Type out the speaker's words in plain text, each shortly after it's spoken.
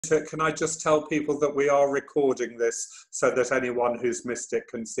can I just tell people that we are recording this so that anyone who's missed it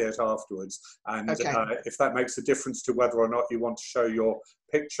can see it afterwards? And Okay. If that makes a difference to whether or not you want to show your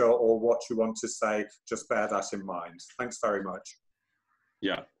picture or what you want to say, just bear that in mind. Thanks very much.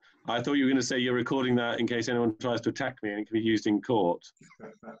 Yeah. I thought you were going to say you're recording that in case anyone tries to attack me and it can be used in court.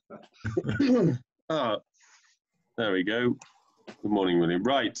 There we go. Good morning, William.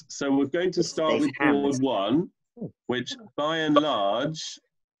 Right, so we're going to start with board one, which by and large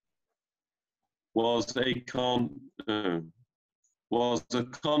was a contract.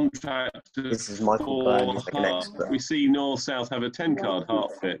 This is Michael Byrne, he's like an expert. We see North-South have a 10-card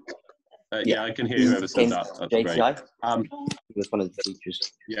heart fit. Yeah, I can hear whoever said that. That's JTI. great. He was one of the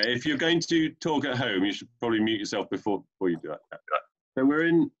teachers. Yeah, if you're going to talk at home, you should probably mute yourself before you do that. So we're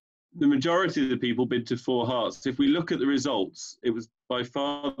in, the majority of the people bid to 4 hearts. If we look at the results, it was by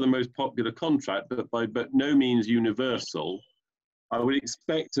far the most popular contract, but no means universal. I would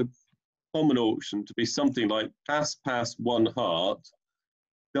expect a common auction to be something like pass, 1 heart,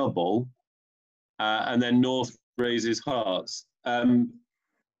 double, and then North raises hearts.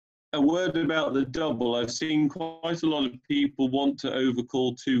 A word about the double. I've seen quite a lot of people want to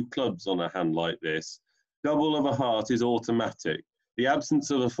overcall 2 clubs on a hand like this. Double of a heart is automatic. The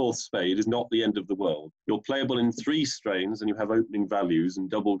absence of a 4th spade is not the end of the world. You're playable in 3 strains and you have opening values and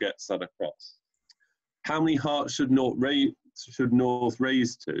double gets that across. How many hearts should North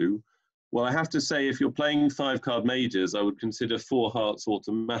raise to? Well, I have to say, if you're playing 5-card majors, I would consider 4 hearts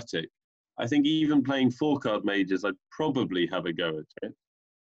automatic. I think even playing 4-card majors, I'd probably have a go at it.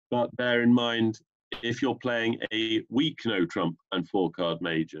 But bear in mind, if you're playing a weak no trump and 4-card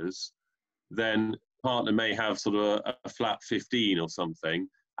majors, then partner may have sort of a flat 15 or something,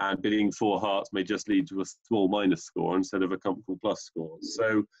 and bidding 4 hearts may just lead to a small minus score instead of a comfortable plus score.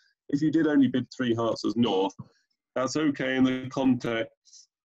 So if you did only bid 3 hearts as North, that's okay in the context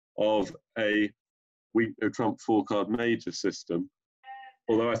of a weak no trump 4-card major system.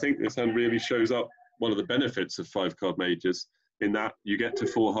 Although I think this hand really shows up one of the benefits of 5-card majors, in that you get to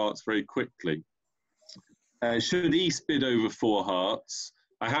 4 hearts very quickly. Should East bid over 4 hearts?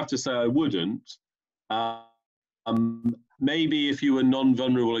 I have to say I wouldn't. Maybe if you were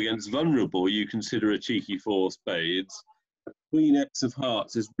non-vulnerable against vulnerable, you consider a cheeky 4 spades. Queen X of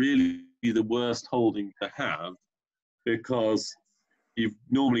hearts is really the worst holding to have, because you've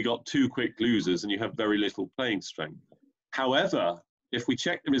normally got 2 quick losers and you have very little playing strength. However, if we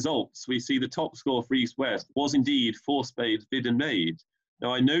check the results, we see the top score for East-West was indeed 4 spades bid and made.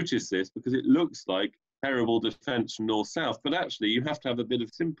 Now, I notice this because it looks like terrible defence from North-South, but actually you have to have a bit of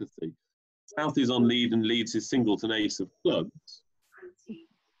sympathy. South is on lead and leads his singleton ace of clubs.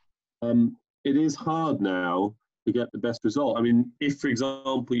 It is hard now to get the best result. I mean, if, for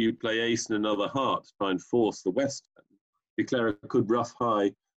example, you play ace and another heart to try and force the Western, declare could rough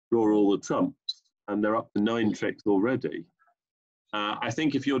high, draw all the trumps, and they're up to 9 tricks already. I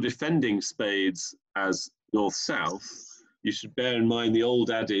think if you're defending spades as North-South, you should bear in mind the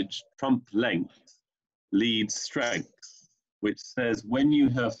old adage, trump length leads strength, which says when you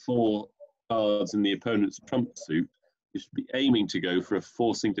have 4 cards in the opponent's trump suit, you should be aiming to go for a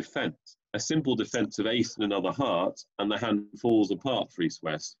forcing defense. A simple defense of ace and another heart, and the hand falls apart for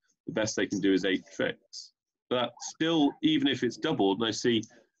East-West. The best they can do is 8 tricks. But still, even if it's doubled, and I see,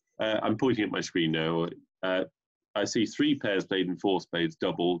 I'm pointing at my screen now, I see 3 pairs played in 4 spades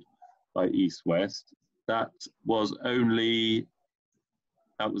doubled by East-West. That was 80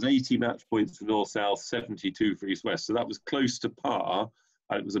 match points for North-South, 72 for East-West. So that was close to par,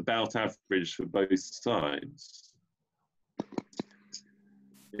 and it was about average for both sides.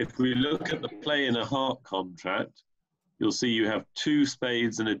 If we look at the play in a heart contract, you'll see you have 2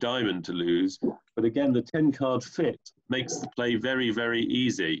 spades and a diamond to lose. But again, the 10-card fit makes the play very, very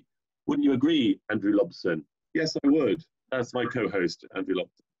easy. Wouldn't you agree, Andrew Lobson? Yes, I would. That's my co-host, Andrew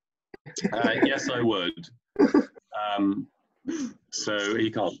Lobson. Yes, I would. So he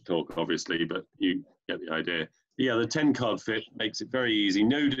can't talk, obviously, but you get the idea. Yeah, the 10-card fit makes it very easy.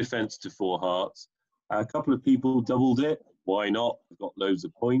 No defense to 4 hearts. A couple of people doubled it. Why not? We've got loads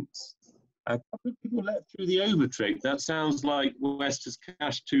of points. A couple of people let through the over trick. That sounds like West has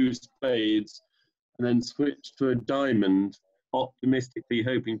cashed 2 spades and then switched to a diamond, optimistically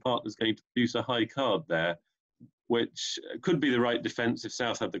hoping partner's going to produce a high card there, which could be the right defense if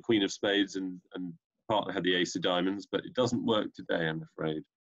South had the queen of spades and partner had the ace of diamonds, but it doesn't work today, I'm afraid.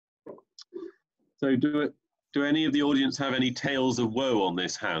 So do any of the audience have any tales of woe on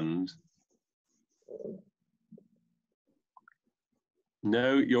this hand?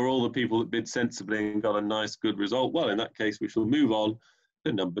 No, you're all the people that bid sensibly and got a nice, good result. Well, in that case, we shall move on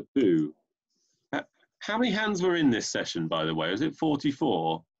to number 2. How many hands were in this session, by the way? Was it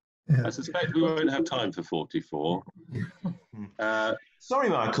 44? I suspect we won't have time for 44. Sorry,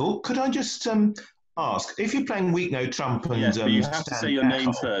 Michael, could I just ask, if you're playing weak no trump and yes, but you have to say your name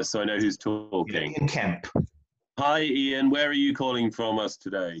Ackle, first so I know who's talking. Ian Kemp. Hi, Ian. Where are you calling from us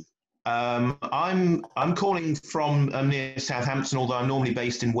today? I'm calling from near Southampton, although I'm normally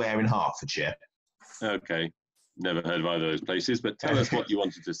based in Ware in Hertfordshire. Okay, never heard of either of those places, but tell us what you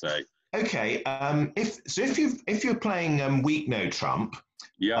wanted to say. Okay, if you're playing weak no trump,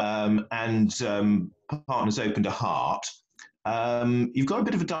 and partner's opened a heart, you've got a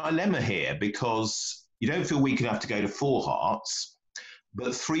bit of a dilemma here because you don't feel weak enough to go to 4 hearts,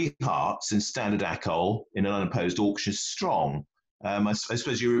 but 3 hearts in standard Ackle in an unopposed auction is strong. I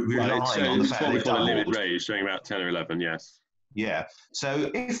suppose you're relying on the fact that it's what we call a limit raise, showing about 10 or 11, yes. Yeah. So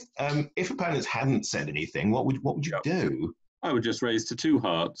if opponents hadn't said anything, what would you do? I would just raise to 2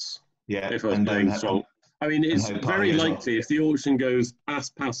 hearts. Yeah. If I was playing strong. I mean, it's very likely if the auction goes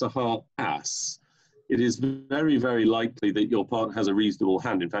pass, a heart, pass, it is very, very likely that your partner has a reasonable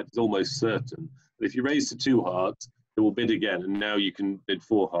hand. In fact, it's almost certain. But if you raise to 2 hearts, it will bid again, and now you can bid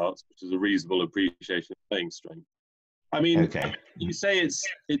 4 hearts, which is a reasonable appreciation of playing strength. I mean, you say it's.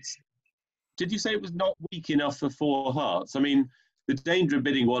 Did you say it was not weak enough for 4 hearts? I mean, the danger of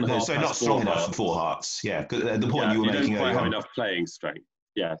bidding 1 heart. So not strong enough for 4 hearts. Yeah, the point you were making earlier. You don't quite have enough playing strength.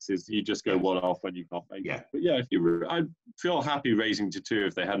 Yes, is you just go 1 off when you can't make it. But yeah, I'd feel happy raising to 2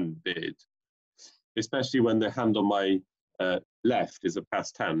 if they hadn't bid, especially when the hand on my left is a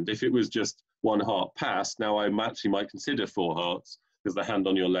passed hand. If it was just 1 heart passed, now I actually might consider 4 hearts because the hand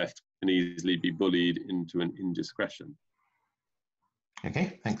on your left can easily be bullied into an indiscretion.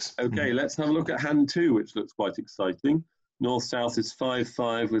 Okay, thanks. Okay, let's have a look at hand 2, which looks quite exciting. North-South is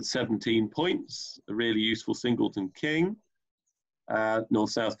 5-5 with 17 points, a really useful singleton king.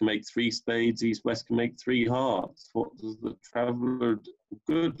 North-South can make 3 spades, East-West can make 3 hearts. What does the Traveller do?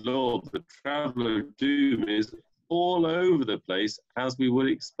 Good Lord, the Traveller Doom is all over the place, as we would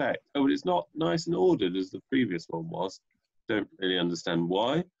expect. Oh, but it's not nice and ordered as the previous one was. Don't really understand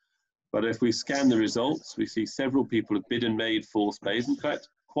why. But if we scan the results, we see several people have bid and made 4 spades. In fact,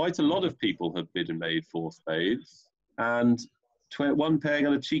 quite a lot of people have bid and made 4 spades. And one pair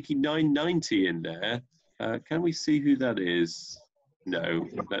got a cheeky 990 in there. Can we see who that is? No,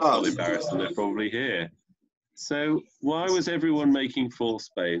 let's not embarrass them. They're probably here. So why was everyone making 4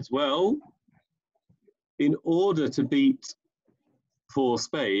 spades? Well, in order to beat 4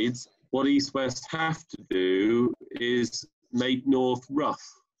 spades, what East-West have to do is make North rough.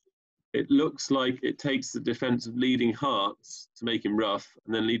 It looks like it takes the defense of leading hearts to make him rough,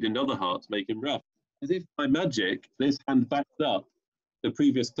 and then lead another heart to make him rough. As if by magic, this hand backs up the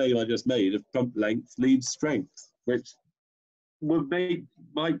previous claim I just made of trump length leads strength, which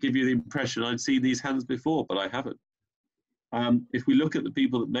might give you the impression I'd seen these hands before, but I haven't. If we look at the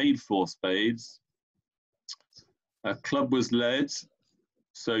people that made 4 spades, a club was led,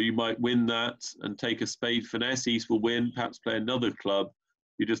 so you might win that and take a spade finesse. East will win, perhaps play another club.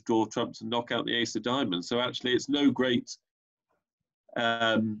 You just draw trumps and knock out the ace of diamonds. So actually, it's no great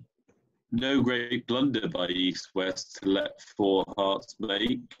blunder by East-West to let 4 hearts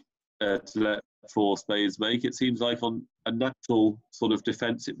make, to let 4 spades make. It seems like on a natural sort of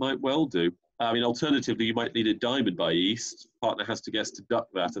defence, it might well do. I mean, alternatively, you might lead a diamond by East. Partner has to guess to duck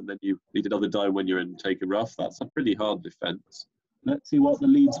that, and then you lead another diamond when you're in and take a rough. That's a pretty hard defence. Let's see what the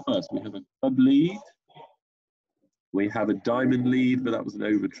leads first. We have a club lead. We have a diamond lead, but that was an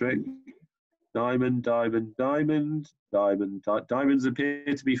over trick. Diamond, diamond, diamond, diamond. Diamonds appear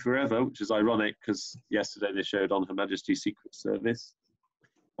to be forever, which is ironic because yesterday they showed on Her Majesty's Secret Service.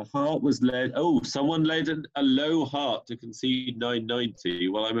 A heart was led. Oh, someone led a low heart to concede 990.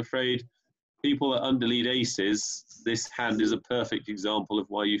 Well, I'm afraid people that underlead aces, this hand is a perfect example of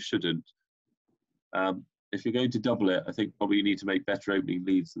why you shouldn't. If you're going to double it, I think probably you need to make better opening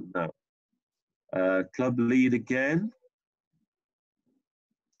leads than that. Club lead again.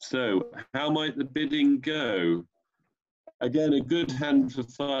 So how might the bidding go? Again, a good hand for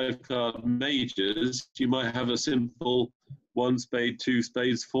 5-card majors. You might have a simple 1 spade, 2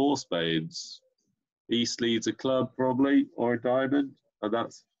 spades, 4 spades. East leads a club probably, or a diamond, and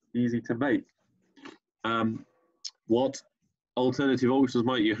that's easy to make. What alternative auctions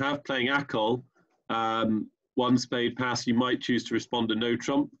might you have? Playing Ackle, 1 spade pass, you might choose to respond to no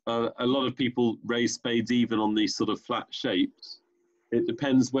trump. A lot of people raise spades even on these sort of flat shapes. It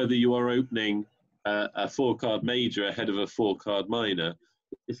depends whether you are opening a 4-card major ahead of a 4-card minor.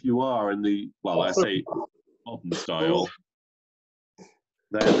 If you are in the, well, I say modern style,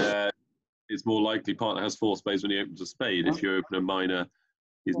 then it's more likely partner has 4 spades when he opens a spade. If you open a minor,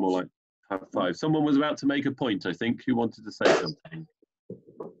 he's more likely to have 5. Someone was about to make a point, I think. Who wanted to say something?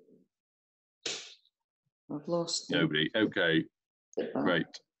 I've lost them. Nobody. Okay, great.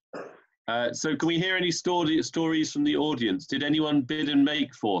 So can we hear any stories from the audience? Did anyone bid and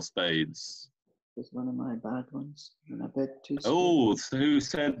make 4 spades? It's one of my bad ones, and I bid 2 spades. Oh, so who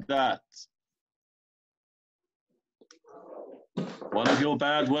said that? One of your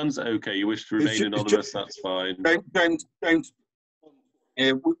bad ones? Okay, you wish to remain anonymous, that's fine. James,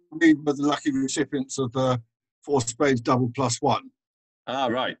 we were the lucky recipients of the 4 spades double +1. Ah,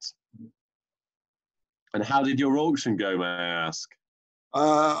 right. And how did your auction go, may I ask?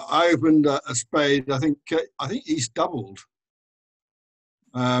 I opened a spade. I think East doubled.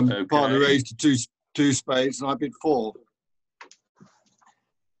 Okay. Partner raised to two spades, and I bid 4.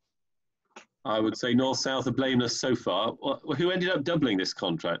 I would say North-South are blameless so far. Who ended up doubling this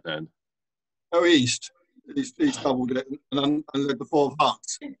contract then? Oh, East doubled it and led the 4 of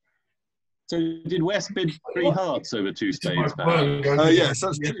hearts. So did West bid 3 hearts over 2 spades? Yes,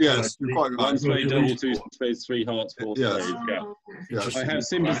 that's true. Yes, you're quite right. 1 spade double, 2 spades, 3 hearts, 4 Yes. spades. Yeah. Yes. I have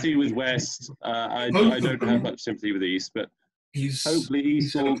sympathy with West. I don't have much sympathy with East, but hopefully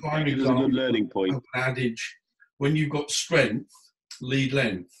East will take it as a good learning point. An adage: when you've got strength, lead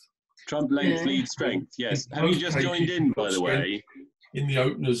length. Trump length, lead strength. Yes. Have you just joined in, by the way? In the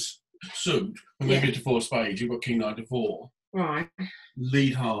opener's suit, when they bid to 4 spades, you've got King Knight to 4. Right.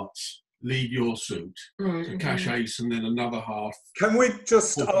 Lead hearts. Lead your suit. So cash ace and then another half. Can we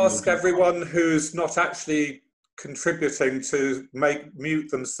just ask everyone who's not actually contributing to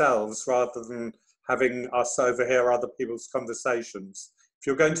mute themselves rather than having us overhear other people's conversations? If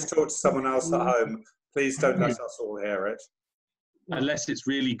you're going to talk to someone else at home, please don't let us all hear it. Unless it's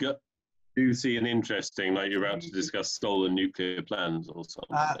really juicy and interesting, like you're about to discuss stolen nuclear plans or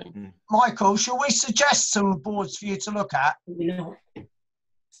something. Michael, shall we suggest some boards for you to look at?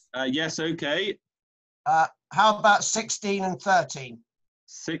 Yes, okay. How about 16 and 13?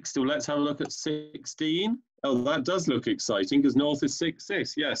 16, let's have a look at 16. Oh, that does look exciting because North is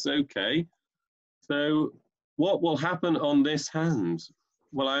 6-6. Yes, okay. So what will happen on this hand?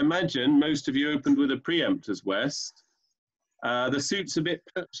 Well, I imagine most of you opened with a preempt as West. The suit's a bit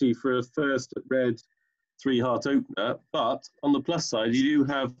patchy for a first red 3-heart opener, but on the plus side, you do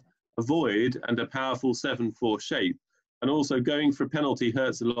have a void and a powerful 7-4 shape. And also going for a penalty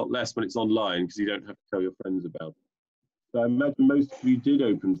hurts a lot less when it's online because you don't have to tell your friends about it. So I imagine most of you did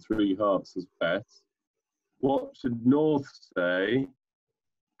open 3 hearts as best. What should North say?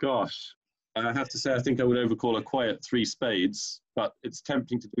 Gosh, I have to say I think I would overcall a quiet 3 spades, but it's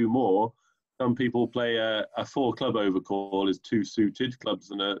tempting to do more. Some people play a 4-club overcall is 2 suited,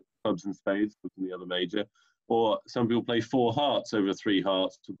 clubs and spades, and the other major. Or some people play 4 hearts over 3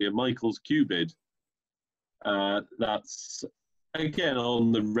 hearts, to be a Michael's Q-bid. That's again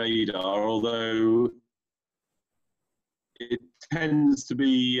on the radar, although it tends to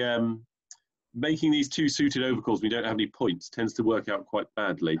be making these 2 suited overcalls when you don't have any points tends to work out quite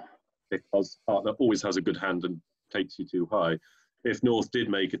badly because partner always has a good hand and takes you too high. If North did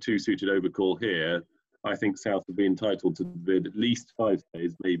make a 2 suited overcall here, I think South would be entitled to bid at least 5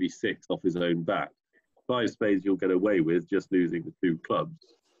 spades, maybe 6 off his own back. 5 spades you'll get away with, just losing the 2 clubs.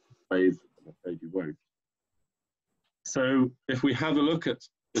 Spades, I'm afraid you won't. So if we have a look at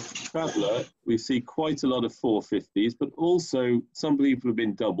the Traveller, we see quite a lot of 450s, but also some people have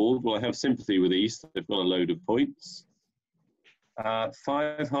been doubled. Well, I have sympathy with East. They've got a load of points. 5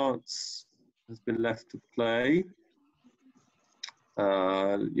 hearts has been left to play.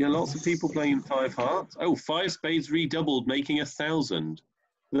 Yeah, lots of people playing 5 hearts. Oh, 5 spades redoubled, making 1,000.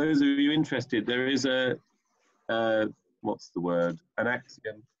 For those of you interested, there is a, what's the word? An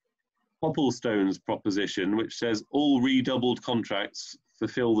axiom. Copplestone's proposition, which says all redoubled contracts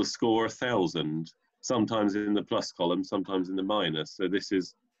fulfill the score 1,000, sometimes in the plus column, sometimes in the minus. So this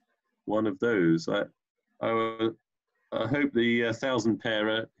is one of those. I hope the 1,000 pair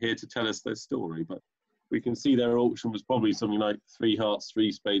are here to tell us their story, but we can see their auction was probably something like 3 hearts,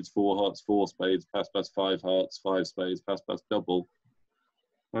 3 spades, 4 hearts, 4 spades, pass, 5 hearts, 5 spades, pass, double.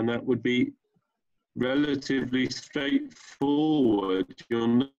 And that would be relatively straightforward.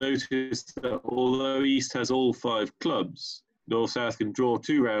 You'll notice that although East has all 5 clubs, North-South can draw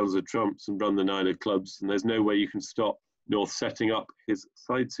 2 rounds of trumps and run the 9 of clubs, and there's no way you can stop North setting up his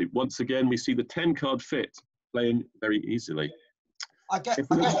side suit. Once again, we see the 10-card fit playing very easily. I guess the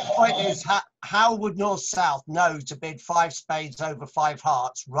point is, how would North-South know to bid 5 spades over 5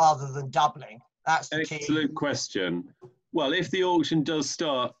 hearts rather than doubling? That's the key. Excellent question. Well, if the auction does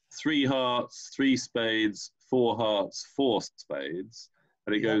start 3 hearts, 3 spades, 4 hearts, 4 spades,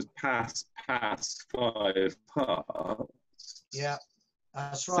 and it goes pass, 5 hearts. Yeah,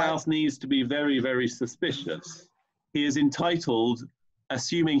 that's right. South needs to be very, very suspicious. He is entitled,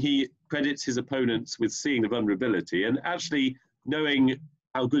 assuming he credits his opponents with seeing the vulnerability, and actually knowing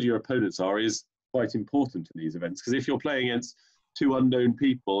how good your opponents are is quite important in these events, because if you're playing against two unknown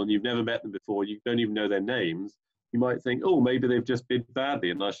people and you've never met them before, you don't even know their names, you might think, oh, maybe they've just bid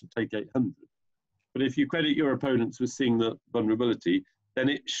badly and I should take 800. But if you credit your opponents with seeing the vulnerability, then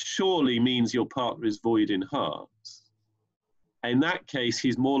it surely means your partner is void in hearts. In that case,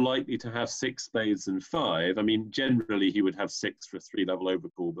 he's more likely to have 6 spades than 5. I mean, generally he would have 6 for a 3-level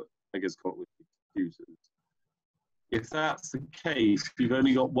overcall, but I guess can't with users. If that's the case, you've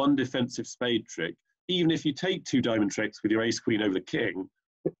only got one defensive spade trick. Even if you take 2 diamond tricks with your ace queen over the king,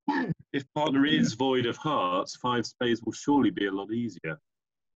 if partner is void of hearts, 5 spades will surely be a lot easier.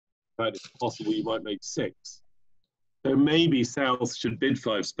 But it's possible you might make 6. So maybe South should bid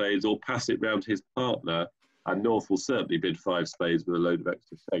 5 spades or pass it round to his partner, and North will certainly bid 5 spades with a load of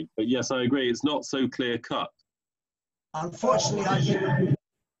extra shake. But yes, I agree, it's not so clear cut. Unfortunately, I didn't.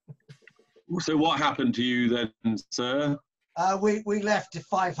 So what happened to you then, sir? We left if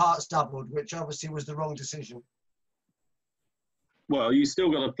 5 hearts doubled, which obviously was the wrong decision. Well, you still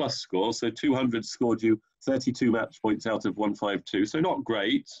got a plus score, so 200 scored you 32 match points out of 152, so not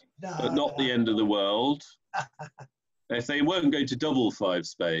great, but not the end of the world. If they weren't going to double 5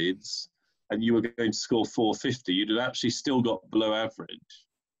 spades and you were going to score 450, you'd have actually still got below average.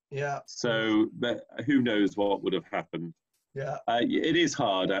 Yeah. So who knows what would have happened. Yeah. It is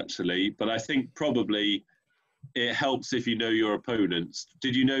hard, actually, but I think probably it helps if you know your opponents.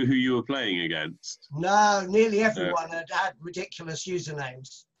 Did you know who you were playing against? No, nearly everyone had ridiculous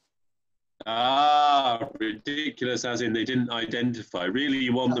usernames. Ah, ridiculous, as in they didn't identify. Really,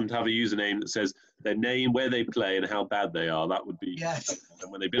 you want them to have a username that says their name, where they play, and how bad they are. That would be. Yes.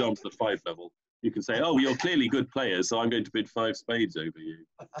 And when they bid onto the 5 level, you can say, oh, you're clearly good players, so I'm going to bid 5 spades over you.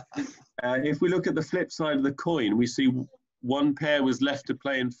 If we look at the flip side of the coin, we see one pair was left to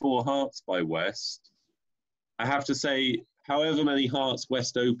play in 4 hearts by West. I have to say, however many hearts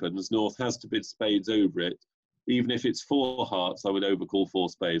West opens, North has to bid spades over it. Even if it's 4 hearts, I would overcall 4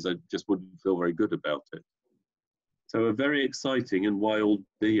 spades. I just wouldn't feel very good about it. So a very exciting and wild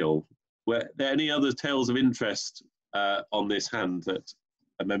deal. Were there any other tales of interest on this hand that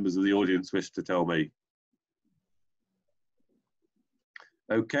members of the audience wish to tell me?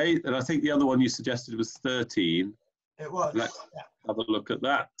 Okay, and I think the other one you suggested was 13. It was. Let's have a look at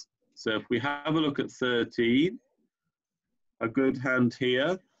that. So if we have a look at 13, a good hand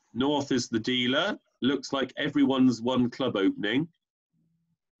here. North is the dealer. Looks like everyone's 1 club opening.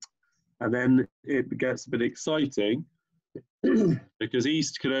 And then it gets a bit exciting because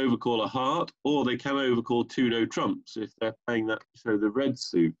East can overcall a heart, or they can overcall 2 no trumps if they're playing that to show the red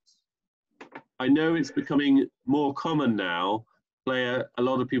suits. I know it's becoming more common now. A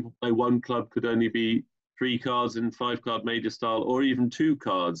lot of people play 1 club could only be 3 cards in 5-card major style, or even 2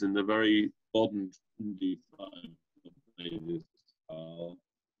 cards in the very modern 5 major style.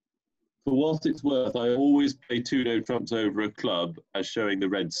 For what it's worth, I always play 2 no trumps over a club as showing the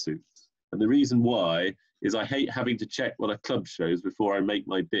red suits. And the reason why is I hate having to check what a club shows before I make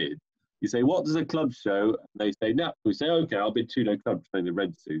my bid. You say, what does a club show? And they say, no. We say, okay, I'll bid 2 no trumps showing the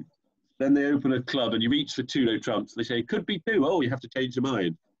red suit. Then they open a club and you reach for 2 no trumps. They say, could be 2. Oh, you have to change your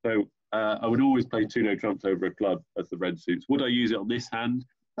mind. So I would always play 2 no trumps over a club as the red suits. Would I use it on this hand?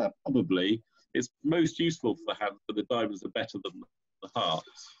 Probably. It's most useful for the hand, but the diamonds are better than the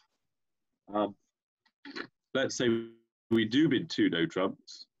hearts. Let's say we do bid 2 no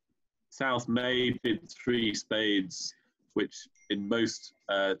trumps. South may bid 3 spades, which in most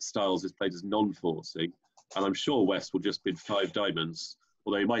styles is played as non-forcing. And I'm sure West will just bid 5 diamonds,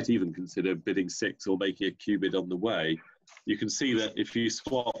 although he might even consider bidding 6 or making a Q bid on the way. You can see that if you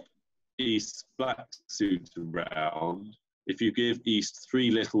swap East's black suit around, if you give East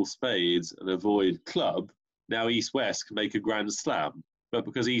 3 little spades and avoid club, now East-West can make a grand slam. But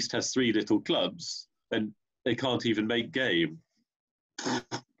because East has 3 little clubs, then they can't even make game.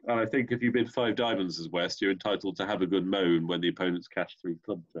 And I think if you bid 5 diamonds as West, you're entitled to have a good moan when the opponent's cash 3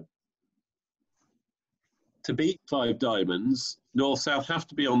 club tricks. To beat 5 diamonds, North-South have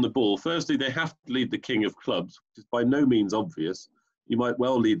to be on the ball. Firstly, they have to lead the king of clubs, which is by no means obvious. You might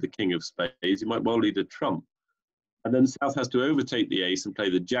well lead the king of spades. You might well lead a trump. And then South has to overtake the ace and play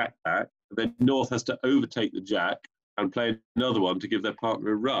the jack back. And then North has to overtake the jack and play another one to give their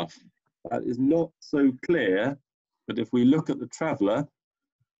partner a ruff. That is not so clear, but if we look at the traveller,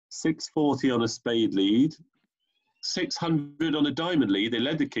 640 on a spade lead, 600 on a diamond lead. They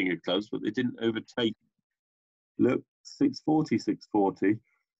led the king of clubs, but they didn't overtake. Look, 640, 640.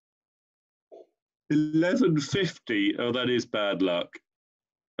 1150, oh, that is bad luck.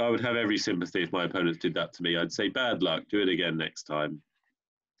 I would have every sympathy if my opponents did that to me. I'd say bad luck, do it again next time.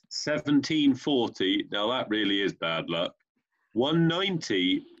 1740. Now that really is bad luck.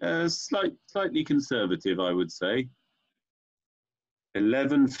 190, slightly conservative, I would say.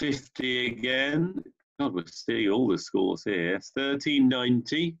 1150 again. God, we're seeing all the scores here.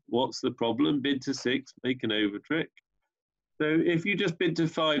 1390. What's the problem? Bid to 6, make an over trick. So if you just bid to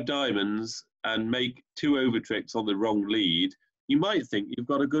 5 diamonds and make 2 over tricks on the wrong lead, you might think you've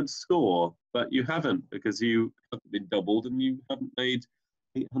got a good score, but you haven't, because you haven't been doubled and you haven't made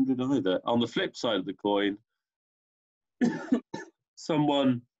 800 either. On the flip side of the coin,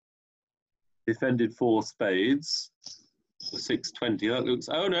 someone defended 4 spades for 620. That looks,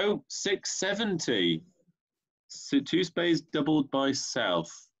 oh no, 670. So 2 spades doubled by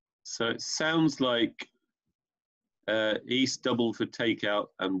south. So it sounds like east doubled for takeout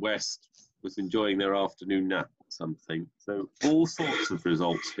and west was enjoying their afternoon nap or something. So all sorts of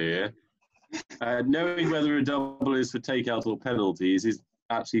results here. Knowing whether a double is for takeout or penalties is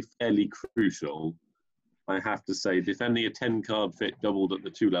actually fairly crucial. I have to say, defending a 10-card fit doubled at the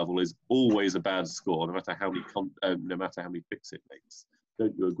 2 level is always a bad score, no matter how many tricks it makes.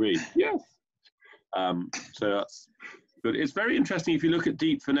 Don't you agree? Yes. So that's good. It's very interesting if you look at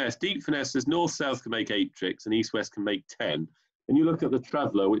deep finesse. Deep finesse says north-south can make 8 tricks and east-west can make 10. And you look at the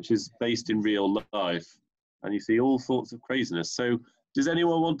Traveller, which is based in real life, and you see all sorts of craziness. So does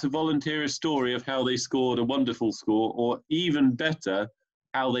anyone want to volunteer a story of how they scored a wonderful score, or even better,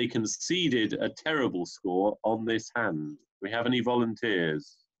 how they conceded a terrible score on this hand? Do we have any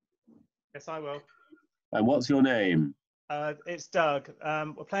volunteers? Yes, I will. And what's your name? It's Doug.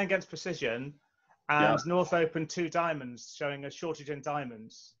 We're playing against Precision, and North opened 2 diamonds, showing a shortage in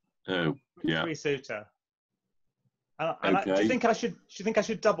diamonds. Oh, yeah. 3-suiter. Okay. Do you think I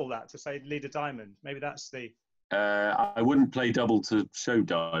should double that to say lead a diamond? Maybe that's the. I wouldn't play double to show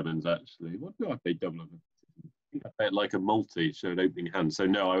diamonds, actually. What do I play double of? I think I play it like a multi, show an opening hand. So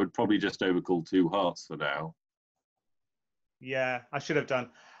no, I would probably just overcall 2 hearts for now. Yeah, I should have done.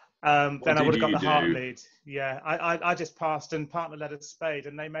 Then I would have got the heart lead. Yeah, I just passed and partner led a spade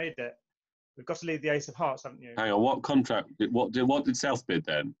and they made it. We've got to lead the ace of hearts, haven't you? Hang on, what contract? What did South bid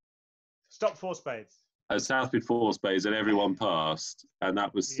then? Stop 4 spades. South bid 4 spades and everyone passed, and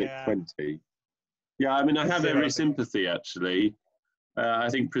that was 620. Yeah, I mean, I have every sympathy, actually. I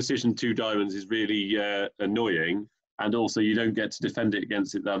think precision 2 diamonds is really annoying, and also you don't get to defend it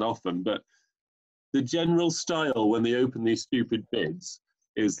against it that often. But the general style when they open these stupid bids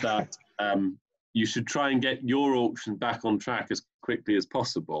is that you should try and get your auction back on track as quickly as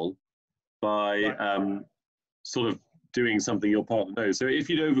possible by sort of doing something your partner knows. So if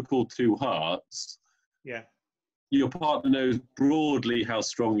you'd overcall 2 hearts, your partner knows broadly how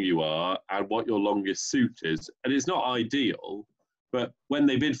strong you are and what your longest suit is. And it's not ideal, but when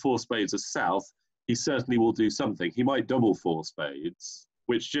they bid 4 spades as south, he certainly will do something. He might double 4 spades,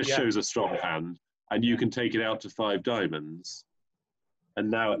 which just shows a strong hand, and you can take it out to 5 diamonds. And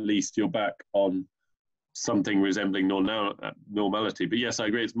now at least you're back on something resembling normality. But yes, I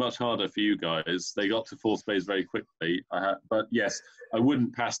agree, it's much harder for you guys. They got to 4 spades very quickly. But yes, I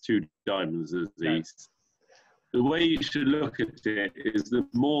wouldn't pass 2 diamonds as east. The way you should look at it is the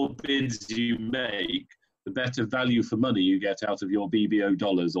more bids you make, the better value for money you get out of your BBO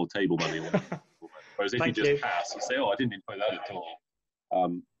dollars or table money. Whereas if you just pass, you say, oh, I didn't enjoy that at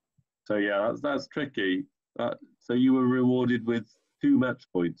all. So yeah, that's tricky. So you were rewarded with 2 match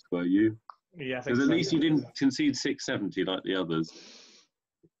points, were you? Yeah, because at least you didn't concede 670 like the others.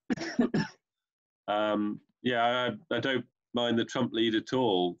 Yeah, I don't mind the trump lead at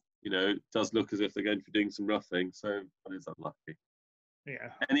all. You know, it does look as if they're going to be doing some roughing, so that is unlucky. Yeah.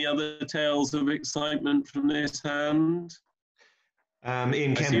 Any other tales of excitement from this hand?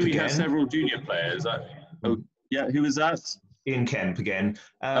 Ian Kemp we again. have several junior players. Yeah, who was that? Ian Kemp again.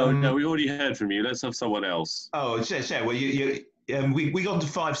 Oh no, we already heard from you. Let's have someone else. Oh, well, we got to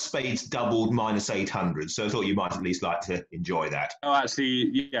 5 spades doubled minus 800, so I thought you might at least like to enjoy that. Oh,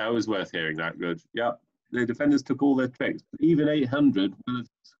 actually, yeah, it was worth hearing that. Good. Yeah, the defenders took all their tricks, but even 800 would have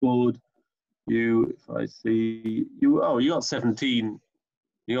scored you. If I see you, you got 17.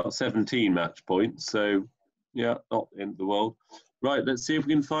 You got 17 match points. So, yeah, not the end of the world. Right, let's see if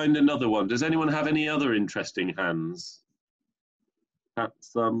we can find another one. Does anyone have any other interesting hands?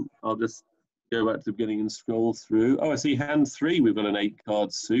 Perhaps I'll just go back to the beginning and scroll through. Oh, I see hand 3. We've got an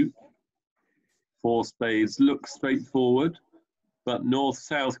 8-card suit. 4 spades looks straightforward, but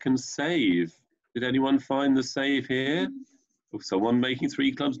north-south can save. Did anyone find the save here? Oh, someone making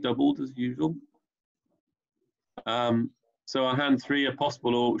 3 clubs doubled as usual. So our hand 3, a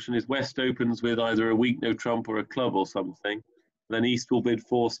possible auction is west opens with either a weak no trump or a club or something. Then east will bid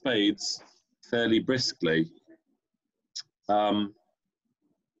 4 spades fairly briskly.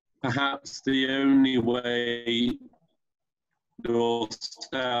 perhaps the only way North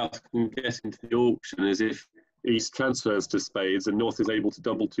South can get into the auction is if East transfers to spades and North is able to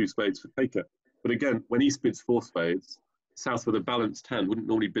double 2 spades for taker. But again, when East bids 4 spades, South with a balanced hand wouldn't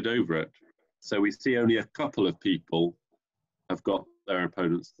normally bid over it. So we see only a couple of people have got their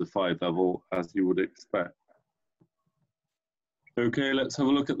opponents to the 5 level, as you would expect. Okay, let's have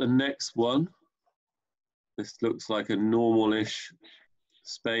a look at the next one. This looks like a normal-ish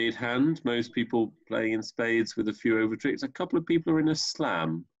spade hand. Most people playing in spades with a few overtricks. A couple of people are in a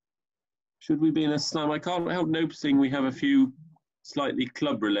slam. Should we be in a slam? I can't help noticing we have a few slightly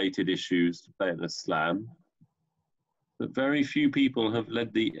club-related issues to play in a slam. But very few people have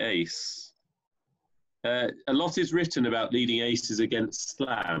led the ace. A lot is written about leading aces against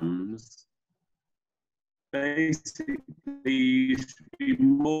slams. Basically, you should be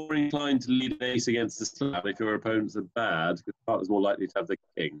more inclined to lead an ace against the slam if your opponents are bad, because the partner's more likely to have the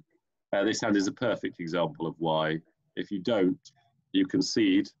king. This hand is a perfect example of why. If you don't, you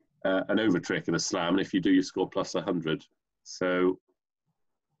concede an overtrick in a slam, and if you do, you score plus 100. So,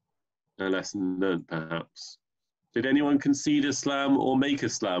 a lesson learned, perhaps. Did anyone concede a slam or make a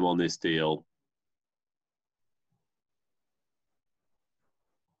slam on this deal?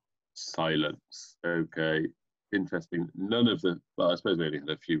 Silence. Okay, interesting. None of the, well, I suppose we only had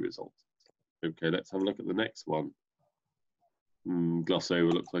a few results. Okay, let's have a look at the next one. Gloss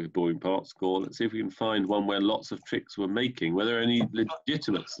over looks like a boring part score. Let's see if we can find one where lots of tricks were making. Were there any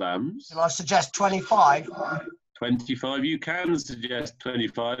legitimate slams? Do I suggest 25? 25. You can suggest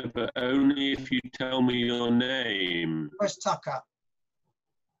 25, but only if you tell me your name. Chris Tucker.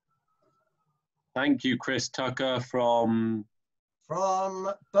 Thank you, Chris Tucker from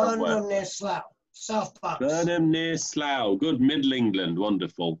Burnham near Slough, South Bucks. Burnham near Slough. Good, Middle England.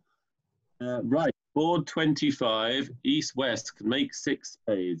 Wonderful. Right, board 25, East-West can make 6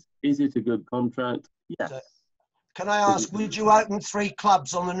 spades. Is it a good contract? Yes. So, can I ask, would you open 3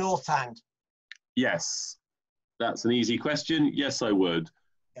 clubs on the north hand? Yes. That's an easy question. Yes, I would.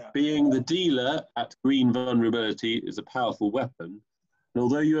 Yeah. Being the dealer at green vulnerability is a powerful weapon. And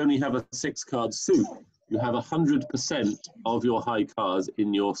although you only have a 6-card suit, you have 100% of your high cards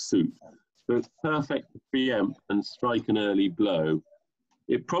in your suit. So it's perfect to preempt and strike an early blow.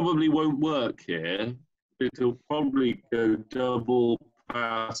 It probably won't work here. It'll probably go double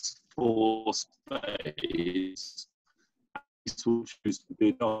pass 4 spades. East will choose to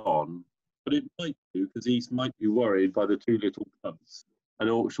bid on, but it might do because East might be worried by the 2 little clubs. An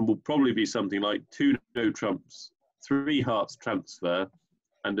auction will probably be something like 2 no trumps, 3 hearts transfer,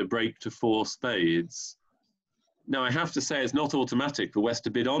 and a break to 4 spades. Now, I have to say it's not automatic for West to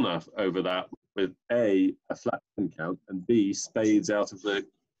bid on over that with A, a flat count, and B, spades out of the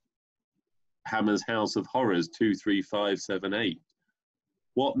Hammer's House of Horrors, 2, 3, 5, 7, 8.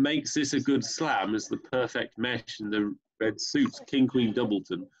 What makes this a good slam is the perfect mesh in the red suits, King, Queen,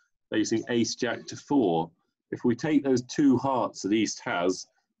 Doubleton, facing Ace, Jack to 4. If we take those 2 hearts that East has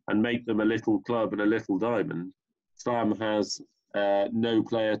and make them a little club and a little diamond, slam has no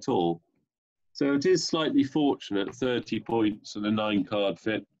play at all. So it is slightly fortunate, 30 points and a 9-card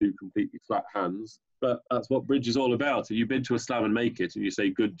fit, 2 completely flat hands. But that's what bridge is all about. If you bid to a slam and make it, and you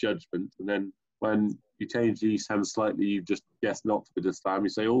say good judgment, and then when you change the East hand slightly, you just guess not to bid a slam, you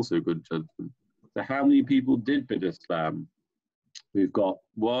say also good judgment. So how many people did bid a slam? We've got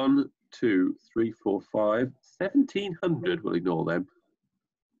 1, 2, 3, 4, 5, 1,700. We'll ignore them.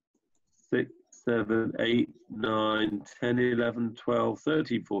 6, 7, 8, 9, 10, 11, 12,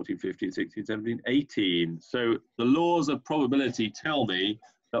 13, 14, 15, 16, 17, 18. So the laws of probability tell me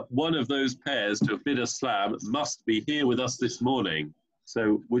that one of those pairs to have bid a slam must be here with us this morning.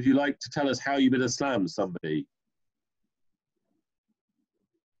 So would you like to tell us how you bid a slam, somebody?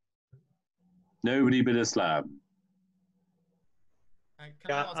 Nobody bid a slam.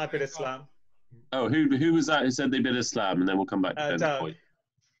 Yeah, I bid a slam. Oh, who was that who said they bid a slam? And then we'll come back to Ben's Doug. point.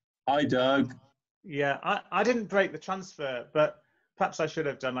 Hi, Doug. Yeah, I didn't break the transfer, but perhaps I should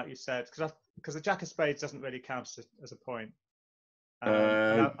have done, like you said, because the Jack of Spades doesn't really count as a point.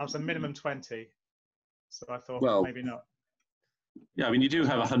 I was a minimum 20, so I thought, well, maybe not. Yeah, I mean, you do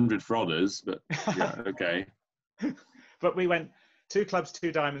have 100 for honours, but yeah, okay. But we went 2 clubs,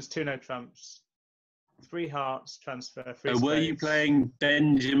 2 diamonds, 2 no trumps, 3 hearts, transfer, 3 spades. Were you playing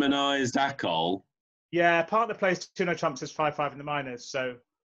Benjaminized Akol? Yeah, partner plays 2 no trumps is 5-5 in the minors, so.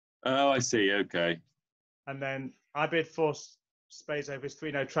 Oh, I see, okay. And then I bid 4 spades over his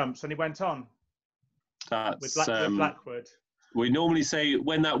 3 no trumps, and he went on. That's with Blackwood. We normally say,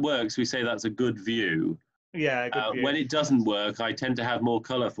 when that works, we say that's a good view. Yeah, good view. When it doesn't work, I tend to have more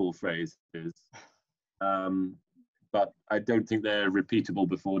colourful phrases. but I don't think they're repeatable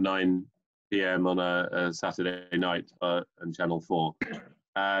before 9 p.m. on a Saturday night on Channel 4.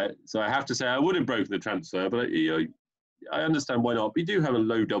 So I have to say I would have broken the transfer, but I understand why not. We do have a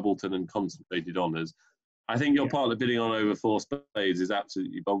low doubleton and concentrated honours. I think your partner bidding on over 4 spades is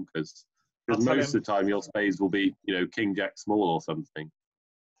absolutely bonkers. Because most of the time your spades will be, King Jack small or something.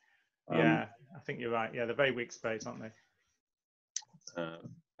 Yeah, I think you're right. Yeah, they're very weak spades, aren't they?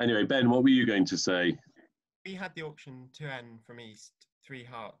 Anyway, Ben, what were you going to say? We had the auction 2N from East, 3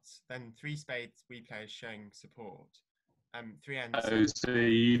 hearts, then 3 spades we players showing support. 3N. Oh, so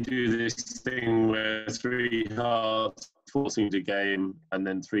you do this thing where 3 hearts forcing to game, and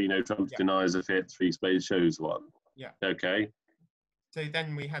then 3 no trumps denies a fit, 3 spades shows one. Yeah. Okay. So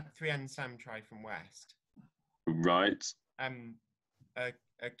then we had 3N slam try from West. Right.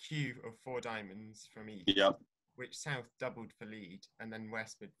 A queue of 4 diamonds from East. Yep. Which South doubled for lead, and then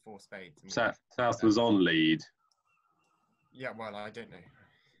West with 4 spades. South was on lead. Yeah, well, I don't know.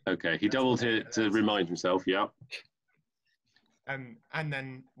 Okay, he doubled it to remind himself. Yeah. And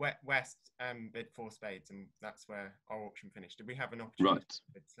then West bid 4 spades, and that's where our auction finished. Did we have an opportunity to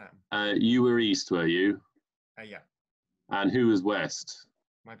bid slam? You were East, were you? Yeah. And who was West?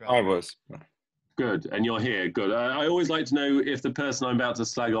 My brother. I was. Good, and you're here. Good. I always like to know if the person I'm about to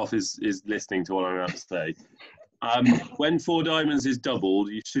slag off is listening to what I'm about to say. When 4 diamonds is doubled,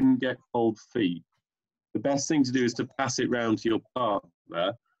 you shouldn't get cold feet. The best thing to do is to pass it round to your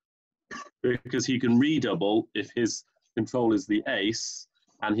partner, because he can redouble if his control is the ace,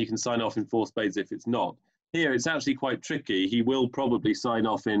 and he can sign off in 4 spades if it's not. Here, it's actually quite tricky. He will probably sign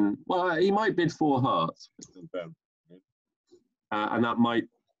off in, well, he might bid 4 hearts. And that might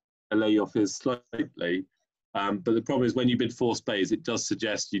allay your fears slightly. But the problem is when you bid 4 spades, it does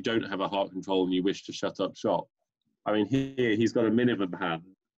suggest you don't have a heart control and you wish to shut up shop. I mean, here he's got a minimum hand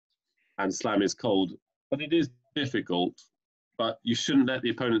and slam is cold, but it is difficult. But you shouldn't let the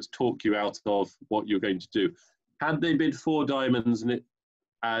opponents talk you out of what you're going to do. Had they bid 4 diamonds and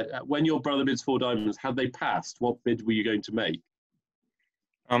when your brother bids 4 diamonds, had they passed, what bid were you going to make?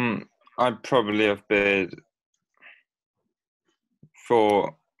 I'd probably have bid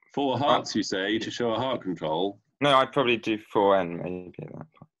 4 hearts, you say, to show a heart control? No, I'd probably do 4N maybe at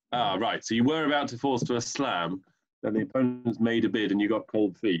that point. Ah, right. So you were about to force to a slam, then the opponents made a bid and you got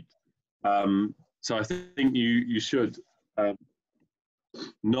cold feet. So I think you should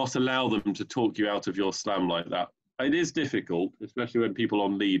not allow them to talk you out of your slam like that. It is difficult, especially when people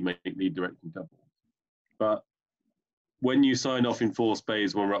on lead make lead directing double. But when you sign off in 4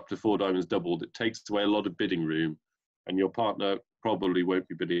 spades when we're up to 4 diamonds doubled, it takes away a lot of bidding room, and your partner probably won't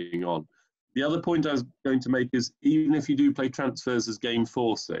be bidding on. The other point I was going to make is, even if you do play transfers as game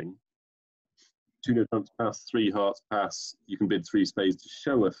forcing, 2 no trumps pass, 3 hearts pass, you can bid 3 spades to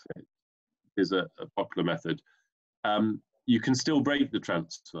show a fit, is a popular method. You can still break the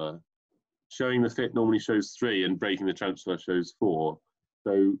transfer. Showing the fit normally shows 3 and breaking the transfer shows 4.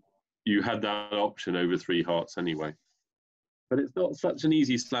 So you had that option over 3 hearts anyway. But it's not such an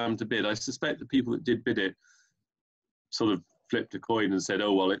easy slam to bid. I suspect the people that did bid it sort of flipped a coin and said,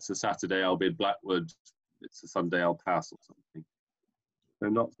 oh, well, it's a Saturday, I'll bid Blackwood. It's a Sunday, I'll pass or something. So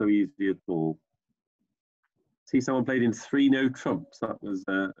not so easy at all. See, someone played in 3 no trumps. That was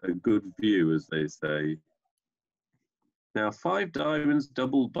a good view, as they say. Now, 5 diamonds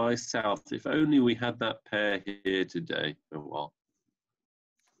doubled by South. If only we had that pair here today. Oh,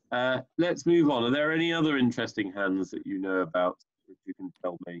 well. Let's move on. Are there any other interesting hands that you know about that you can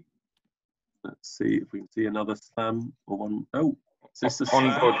tell me? Let's see if we can see another slam or one. Oh, is this a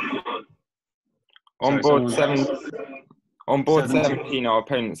slam? On board 17, our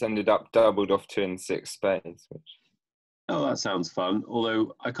opponents ended up doubled off 2 and 6 spades. Oh, that sounds fun.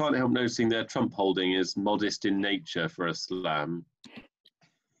 Although I can't help noticing their trump holding is modest in nature for a slam.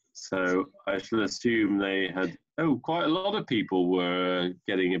 So I should assume they had, quite a lot of people were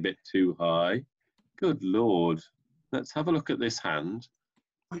getting a bit too high. Good Lord. Let's have a look at this hand.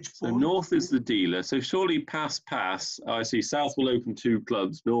 So North is the dealer. So surely pass. I see South will open 2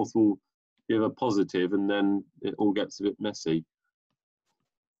 clubs. North will give a positive and then it all gets a bit messy.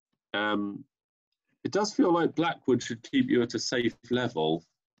 It does feel like Blackwood should keep you at a safe level,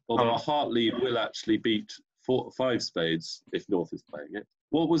 although a heart lead will actually beat 5 spades if North is playing it.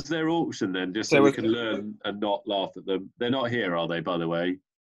 What was their auction then, just so we can learn and not laugh at them? They're not here, are they, by the way?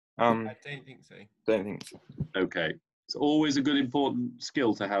 I don't think so. Don't think so. Okay. It's always a good, important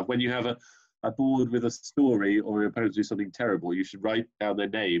skill to have. When you have a board with a story or your opponents do something terrible, you should write down their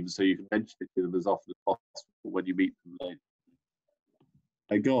names so you can mention it to them as often as possible when you meet them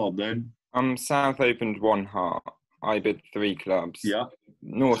later. Go on then. South opened 1 heart. I bid 3 clubs. Yeah.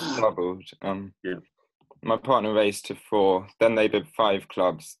 North doubled. Yeah. My partner raised to 4. Then they bid 5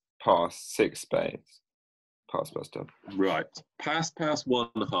 clubs, pass 6 spades. Pass, double. Right. Pass, 1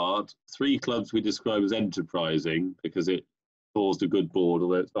 heart. 3 clubs we describe as enterprising because it caused a good board,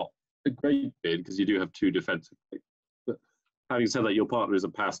 although it's not a great bid because you do have 2 defensive picks. But having said that, your partner is a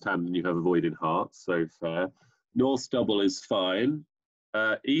passed hand and you have avoided hearts, so fair. North double is fine.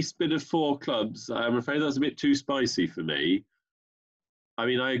 East bid of 4 clubs. I'm afraid that's a bit too spicy for me. I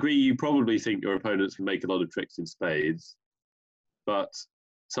mean, I agree you probably think your opponents can make a lot of tricks in spades, but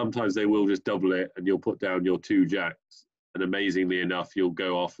sometimes they will just double it and you'll put down your 2 jacks, and amazingly enough, you'll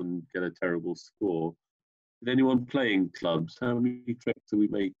go off and get a terrible score. Is anyone playing clubs? How many tricks are we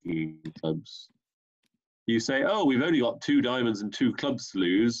making in clubs? You say, oh, we've only got 2 diamonds and 2 clubs to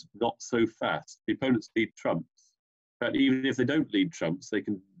lose. Not so fast. The opponents lead trumps. But even if they don't lead trumps, they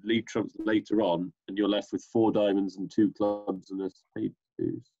can lead trumps later on, and you're left with 4 diamonds and 2 clubs and a spade to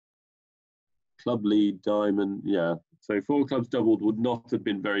lose. Club lead, diamond, yeah. So 4 clubs doubled would not have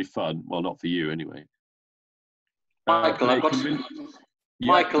been very fun. Well, not for you anyway.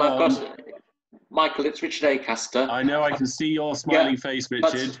 Michael, it's Richard Acaster. I know, I can see your smiling face,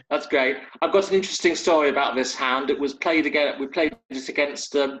 Richard. That's great. I've got an interesting story about this hand. It was played again. We played it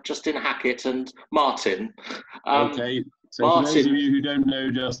against Justin Hackett and Martin. Okay, so Martin, for those of you who don't know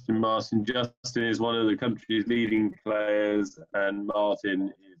Justin Martin, Justin is one of the country's leading players, and Martin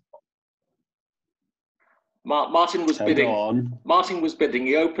is. Martin was bidding. Martin was bidding.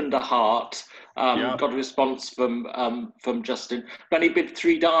 He opened a heart. Got a response from Justin. Then he bid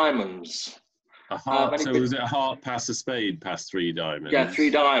 3 diamonds. A heart. So was it a heart pass a spade past 3 diamonds? Yeah, 3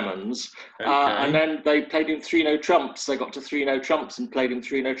 diamonds. Okay. And then they played him 3 no trumps. They got to 3 no trumps and played him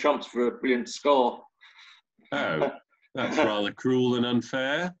 3 no trumps for a brilliant score. Oh, that's rather cruel and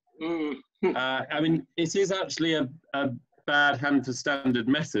unfair. I mean, it is actually a bad hand for standard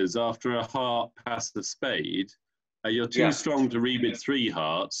methods. After a heart past a spade, you're too strong to rebid 3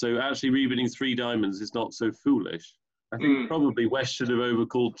 hearts. So actually rebidding 3 diamonds is not so foolish. I think probably West should have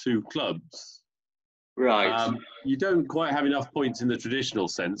overcalled 2 clubs. Right. You don't quite have enough points in the traditional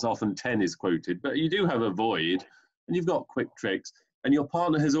sense. Often 10 is quoted, but you do have a void, and you've got quick tricks, and your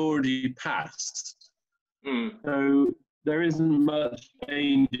partner has already passed. So there isn't much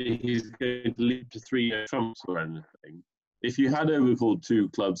danger he's going to lead to 3 trumps or anything. If you had overcalled 2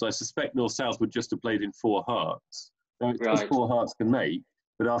 clubs, I suspect North-South would just have played in 4 hearts. Now, it's just 4 hearts can make,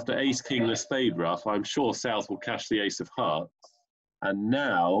 but after ace, king, and a spade ruff, I'm sure South will cash the ace of hearts. And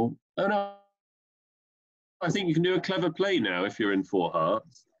now, oh no, I think you can do a clever play now if you're in 4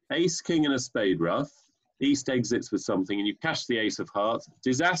 hearts. Ace, king, and a spade ruff. East exits with something, and you cash the ace of hearts.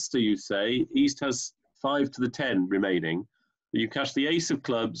 Disaster, you say. East has 5 to the 10 remaining. You cash the ace of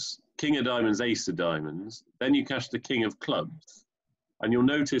clubs, king of diamonds, ace of diamonds. Then you cash the king of clubs. And you'll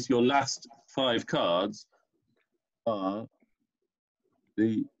notice your last 5 cards are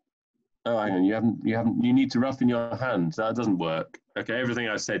the... Oh, hang on, you need to rough in your hands. That doesn't work. Okay, everything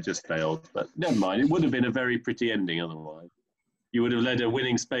I said just failed, but never mind. It would have been a very pretty ending otherwise. You would have led a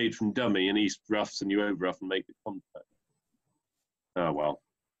winning spade from dummy, and East roughs, and you over rough and make it contact. Oh, well.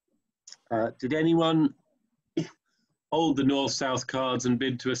 Did anyone hold the North-South cards and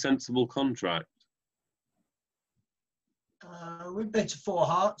bid to a sensible contract? We bid to 4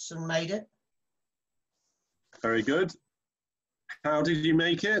 hearts and made it. Very good. How did you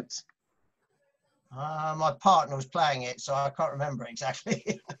make it? My partner was playing it, so I can't remember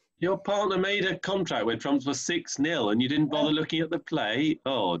exactly. Your partner made a contract where trumps were 6-0 and you didn't bother looking at the play?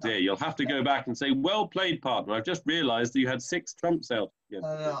 Oh dear, you'll have to go back and say, well played, partner. I've just realised that you had 6 trumps out.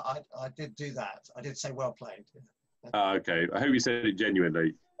 I did do that. I did say well played. Okay, I hope you said it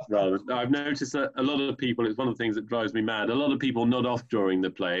genuinely. Rather, I've noticed that a lot of people, it's one of the things that drives me mad, a lot of people nod off during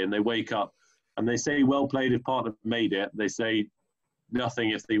the play and they wake up and they say well played if partner made it. They say nothing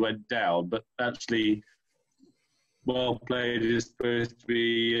if they went down, but actually well played is supposed to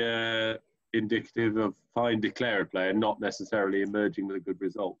be indicative of fine declare play and not necessarily emerging with a good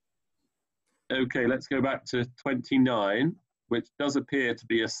result. Okay, let's go back to 29, which does appear to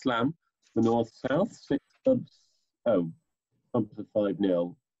be a slam for North-South. 6 clubs. Oh, trumps at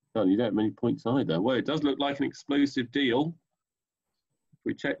 5-0. Oh, you don't have many points either. Well, it does look like an explosive deal. If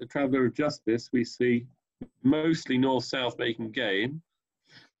we check the Traveller of Justice, we see mostly North-South making game.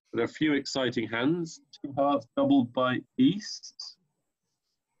 But a few exciting hands. 2 hearts doubled by East.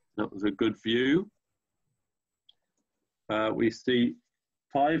 That was a good view. We see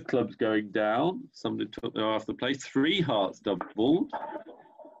 5 clubs going down. Somebody took them off the play. 3 hearts doubled.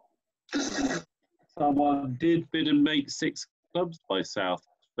 Someone did bid and make 6 clubs by South.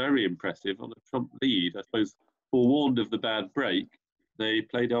 Very impressive on a trump lead. I suppose forewarned of the bad break, they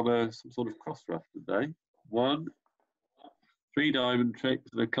played on some sort of cross ruff, did they? 1. 3 diamond tricks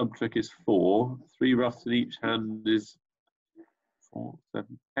and a club trick is 4. 3 roughs in each hand is 4,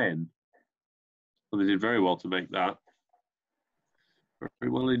 7, 10. Well, they did very well to make that.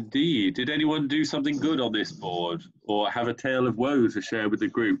 Very well indeed. Did anyone do something good on this board or have a tale of woe to share with the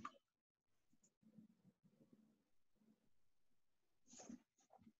group?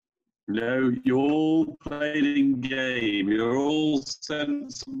 No, you all played in game. You're all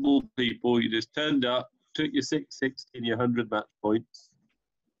sensible people. You just turned up, took your 660 and your 100 match points.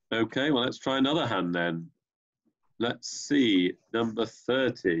 Okay, well, let's try another hand then. Let's see, number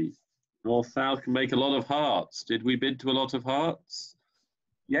 30. North-South can make a lot of hearts. Did we bid to a lot of hearts?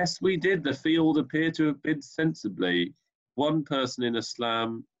 Yes, we did. The field appeared to have bid sensibly. 1 person in a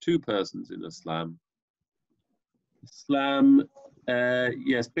slam, 2 persons in a slam. Slam,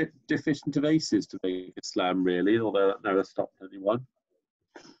 yes, bit deficient of aces to make a slam, really, although that never stopped anyone.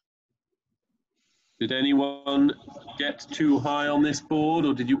 Did anyone get too high on this board,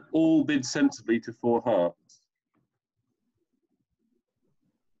 or did you all bid sensibly to 4 hearts?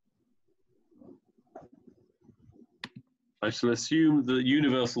 I shall assume the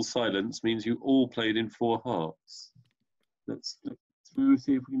universal silence means you all played in 4 hearts. Let's look through,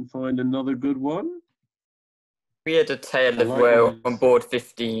 see if we can find another good one. We had a tale of woe on board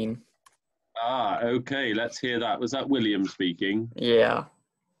 15. Ah, okay, let's hear that. Was that William speaking? Yeah.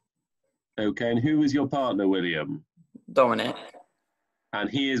 Okay, and who was your partner, William? Dominic. And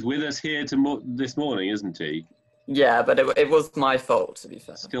he is with us here this morning, isn't he? Yeah, but it was my fault, to be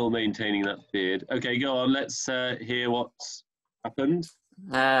fair. Still maintaining that beard. Okay, go on, let's hear what's happened.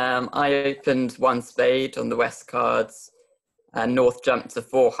 I opened 1 spade on the west cards, and North jumped to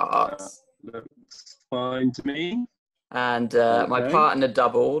 4 hearts. Looks fine to me. And okay. My partner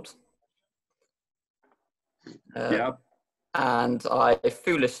doubled. Yep. And I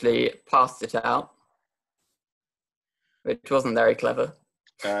foolishly passed it out, which wasn't very clever.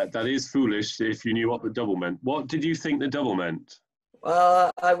 That is foolish if you knew what the double meant. What did you think the double meant? Well,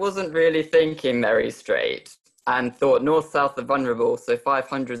 I wasn't really thinking very straight and thought North-South are vulnerable, so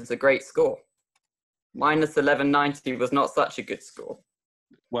 500 is a great score. Minus 1190 was not such a good score.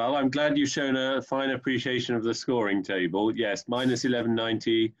 Well, I'm glad you've shown a fine appreciation of the scoring table. Yes, minus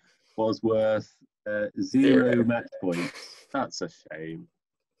 1190 was worth 0 match points. That's a shame.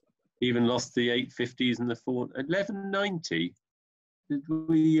 Even lost the 850s and the 1190. Did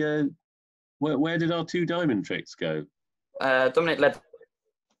we? Where did our 2 diamond tricks go? Dominic led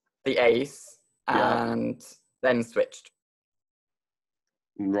the ace and then switched.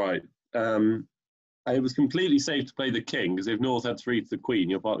 Right. It was completely safe to play the king, because if North had 3 to the queen,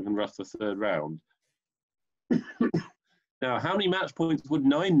 your partner can rush the 3rd round. Now, how many match points would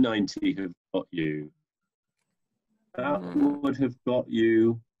 990 have got you? That would have got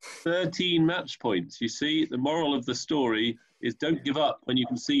you 13 match points. You see, the moral of the story is don't give up when you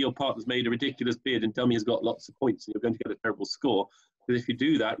can see your partner's made a ridiculous bid and dummy has got lots of points and you're going to get a terrible score. Because if you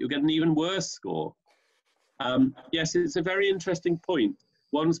do that, you'll get an even worse score. Yes, it's a very interesting point.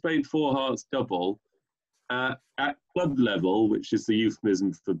 1 spade, 4 hearts double. At club level, which is the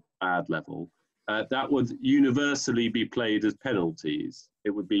euphemism for bad level, that would universally be played as penalties. It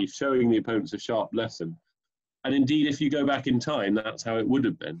would be showing the opponents a sharp lesson. And indeed, if you go back in time, that's how it would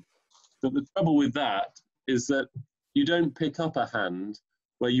have been. But the trouble with that is that you don't pick up a hand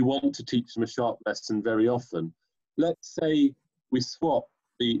where you want to teach them a sharp lesson very often. Let's say we swap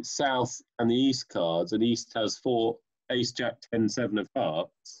the South and the East cards, and East has 4 ace, jack, 10, 7 of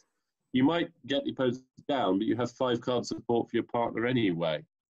hearts. You might get the opponents down, but you have 5 card support for your partner anyway.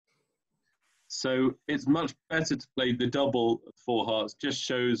 So it's much better to play the double of 4 hearts, just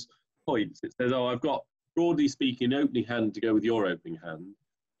shows points. It says, oh, I've got, broadly speaking, an opening hand to go with your opening hand.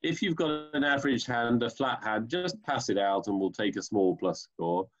 If you've got an average hand, a flat hand, just pass it out and we'll take a small plus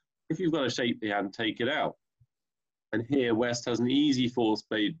score. If you've got a shapely hand, take it out. And here, West has an easy 4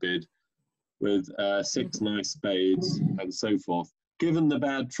 spade bid with 6 nice spades and so forth. Given the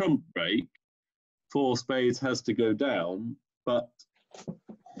bad trump break, 4 spades has to go down, but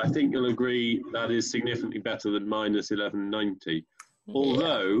I think you'll agree that is significantly better than minus 1190.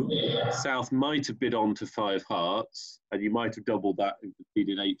 Although South might have bid on to 5 hearts, and you might have doubled that and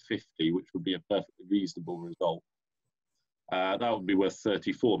conceded 850, which would be a perfectly reasonable result. That would be worth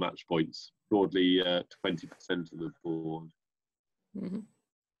 34 match points, broadly 20% of the board.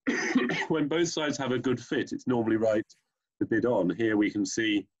 When both sides have a good fit, it's normally right to bid on. Here we can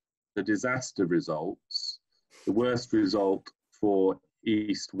see the disaster results. The worst result for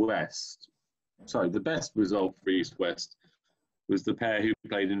East-West. Sorry, the best result for East-West was the pair who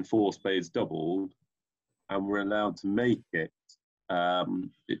played in 4 spades doubled and were allowed to make it.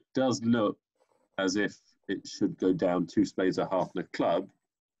 It does look as if it should go down 2 spades, a half and a club,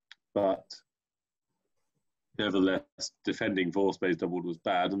 but nevertheless, defending 4 spades doubled was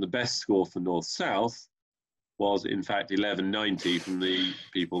bad, and the best score for North-South was in fact 1190 from the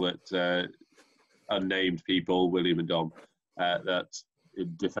people that unnamed people, William and Dom, that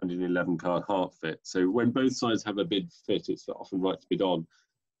defended an 11-card heart fit. So when both sides have a bid fit, it's often right to bid on.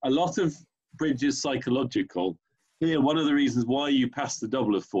 A lot of bridge is psychological. Here, one of the reasons why you passed the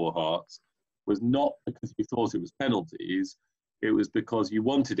double of 4 hearts was not because you thought it was penalties, it was because you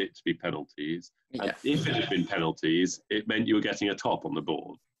wanted it to be penalties. Yeah. And if it had been penalties, it meant you were getting a top on the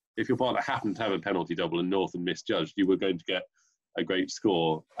board. If your partner happened to have a penalty double and North and misjudged, you were going to get a great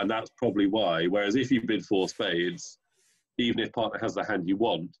score. And that's probably why. Whereas if you bid 4 spades, even if partner has the hand you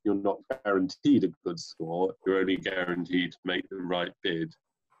want, you're not guaranteed a good score. You're only guaranteed to make the right bid.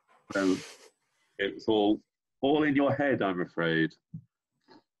 So it's all in your head, I'm afraid.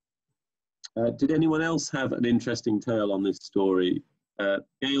 Did anyone else have an interesting tale on this story?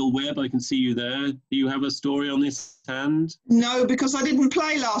 Gail Webb, I can see you there. Do you have a story on this hand? No, because I didn't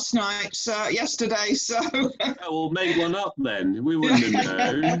play last night, yesterday, so... Oh, well, make one up then. We wouldn't have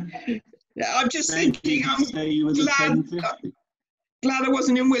known. Yeah, I'm just thinking, I'm glad I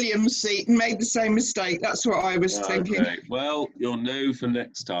wasn't in William's seat and made the same mistake. That's what I was thinking. Well, you'll know for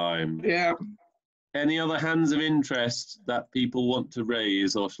next time. Yeah. Any other hands of interest that people want to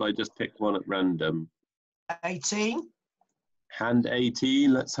raise, or shall I just pick one at random? 18. Hand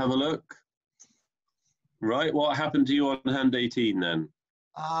 18, let's have a look. Right, what happened to you on hand 18 then?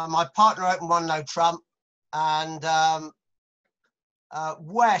 My partner opened 1 no trump, and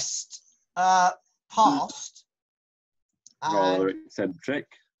West passed. Rather eccentric.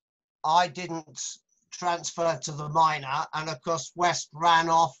 I didn't transfer to the minor, and of course West ran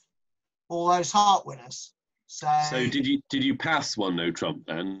off all those heart winners. So did you pass 1 no trump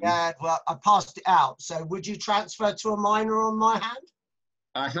then? Yeah, well, I passed it out. So would you transfer to a minor on my hand?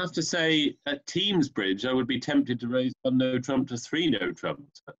 I have to say, at Teams Bridge, I would be tempted to raise 1 no trump to 3 no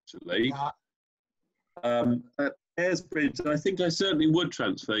trumps, actually. Yeah. At Pairs Bridge, I think I certainly would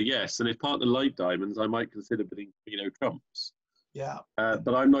transfer, yes. And if partner liked diamonds, I might consider bidding 3 no trumps. Yeah.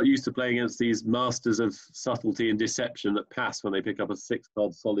 But I'm not used to playing against these masters of subtlety and deception that pass when they pick up a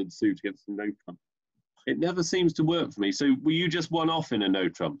 6-card solid suit against a no trump. It never seems to work for me. So were you just 1 off in a no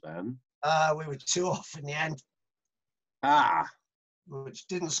trump then? We were 2 off in the end. Ah. Which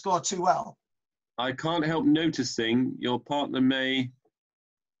didn't score too well. I can't help noticing your partner may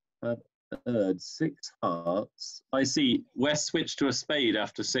have heard 6 hearts. I see. West switched to a spade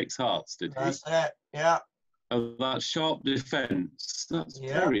after 6 hearts, did he? That's it, yeah. Oh, that sharp defence. That's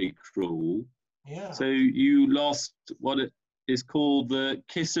very cruel. Yeah. So you lost what it is called the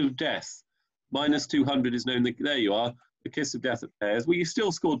kiss of death. Minus 200 is known. There you are. The kiss of death at Pairs. Well, you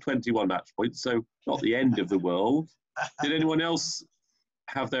still scored 21 match points, so not the end of the world. Did anyone else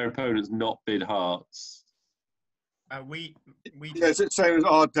have their opponents not bid hearts? Yes, it's same as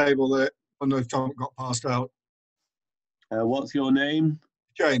our table that when the trump got passed out. What's your name?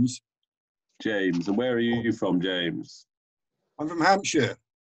 James. James. And where are you from, James? I'm from Hampshire.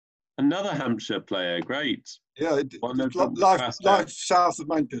 Another Hampshire player. Great. Yeah, life south of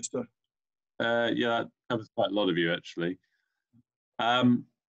Manchester. Yeah, that covers quite a lot of you, actually.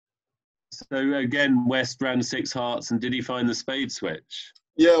 So again, West ran 6 hearts, and did he find the spade switch?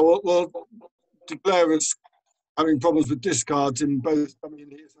 Yeah, well, Declare was having problems with discards in both. I mean,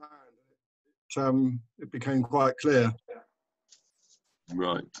 his hand. It became quite clear.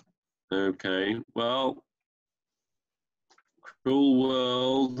 Right. Okay. Well, cruel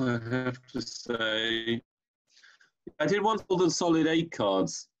world, I have to say. I did want all the solid 8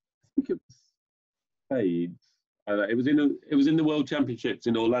 cards. I think it was spades. It was in the World Championships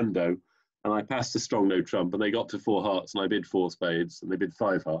in Orlando. And I passed a strong no trump, and they got to 4 hearts, and I bid 4 spades, and they bid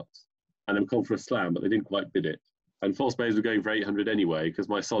 5 hearts. And they were called for a slam, but they didn't quite bid it. And 4 spades were going for 800 anyway, because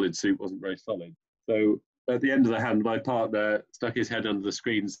my solid suit wasn't very solid. So at the end of the hand, my partner stuck his head under the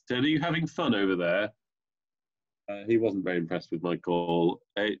screen and said, "Are you having fun over there?" He wasn't very impressed with my call.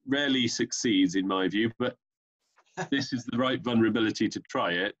 It rarely succeeds, in my view, but this is the right vulnerability to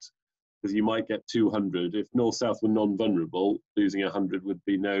try it, because you might get 200. If North-South were non-vulnerable, losing 100 would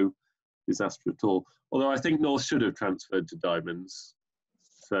be no disaster at all. Although I think North should have transferred to diamonds.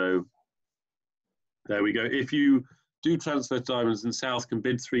 So there we go. If you do transfer to diamonds and South can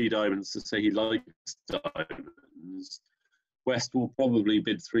bid 3 diamonds to say he likes diamonds, West will probably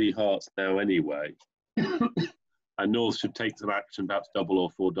bid 3 hearts now anyway. And North should take some action, perhaps double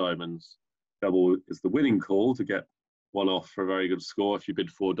or 4 diamonds. Double is the winning call to get 1 off for a very good score. If you bid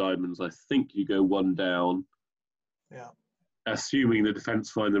 4 diamonds, I think you go 1 down. Yeah. assuming the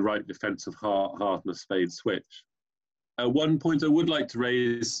defence find the right defensive heart, and a spade switch. One point I would like to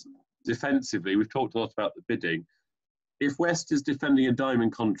raise defensively, we've talked a lot about the bidding. If West is defending a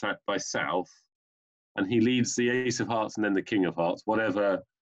diamond contract by South, and he leads the ace of hearts and then the king of hearts, whatever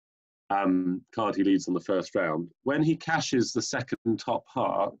card he leads on the first round, when he cashes the second top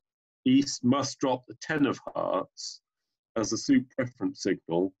heart, East must drop the 10 of hearts as a suit preference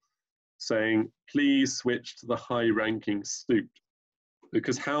signal, saying, please switch to the high-ranking suit.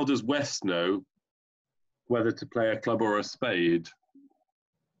 Because how does West know whether to play a club or a spade?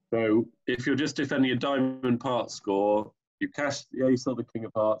 So if you're just defending a diamond part score, you cash the ace or the king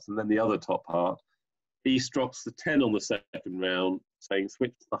of hearts and then the other top heart, East drops the 10 on the second round, saying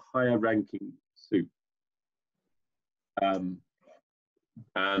switch to the higher-ranking suit. And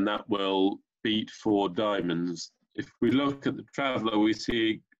that will beat 4 diamonds. If we look at the Traveller, we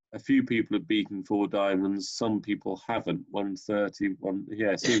see a few people have beaten 4 diamonds, some people haven't. 130,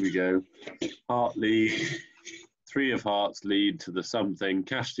 yes, here we go. Heart lead, 3 of hearts lead to the something,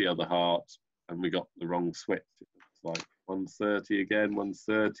 cash the other heart, and we got the wrong switch. It's like 130 again,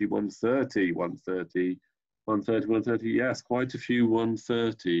 130, 130, 130, 130, 130. Yes, quite a few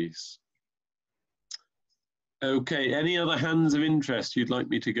 130s. Okay, any other hands of interest you'd like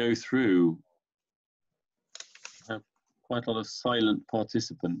me to go through? I have quite a lot of silent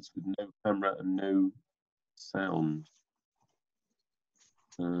participants with no camera and no sound.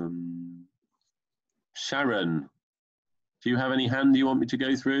 Sharon, do you have any hand you want me to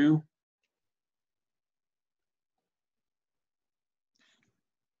go through?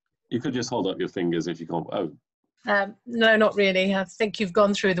 You could just hold up your fingers if you can't. Oh. No, not really. I think you've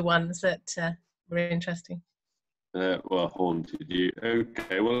gone through the ones that were interesting. Well, haunted you.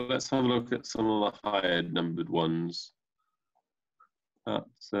 Okay, well, let's have a look at some of the higher numbered ones.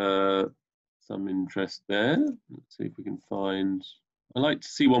 That's some interest there. Let's see if we can find. I like to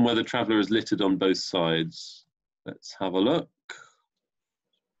see one where the Traveller is littered on both sides. Let's have a look.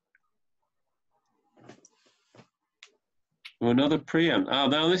 Well, another preempt. Ah,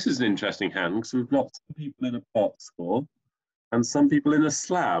 now this is an interesting hand because we've got some people in a pot score and some people in a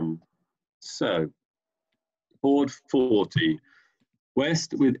slam. So, board 40.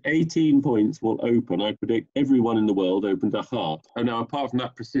 West with 18 points will open. I predict everyone in the world opened a heart. Oh, now apart from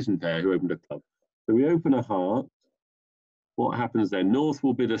that precision pair who opened a club. So we open a heart. What happens then? North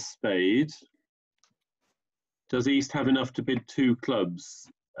will bid a spade. Does East have enough to bid 2 clubs?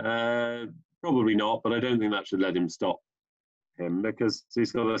 Probably not, but I don't think that should let him stop him because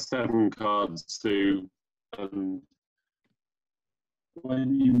he's got a 7 card suit.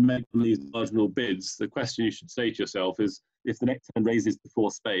 When you make these marginal bids, the question you should say to yourself is, if the next hand raises to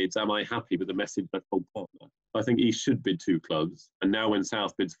 4 spades, am I happy with the message I told partner? I think East should bid 2 clubs, and now when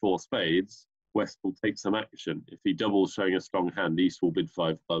South bids 4 spades, West will take some action. If he doubles showing a strong hand, East will bid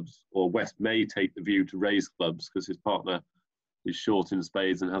 5 clubs, or West may take the view to raise clubs because his partner is short in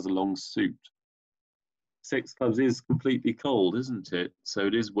spades and has a long suit. 6 clubs is completely cold, isn't it? So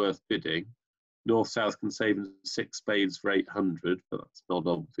it is worth bidding. North-South can save 6 spades for 800, but that's not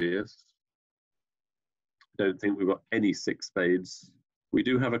obvious. I don't think we've got any 6 spades. We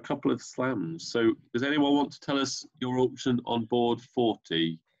do have a couple of slams. So does anyone want to tell us your auction on board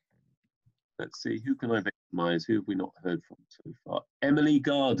 40? Let's see, who can I victimise? Who have we not heard from so far? Emily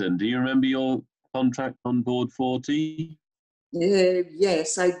Garden, do you remember your contract on board 40?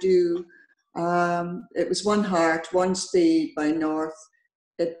 Yes, I do. It was 1 heart, 1 spade by North.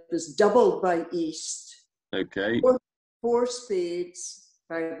 It was doubled by East. Okay. 4 spades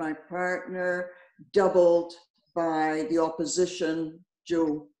by my partner, doubled by the opposition,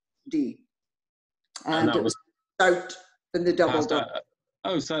 Joe D. And it was out in the double.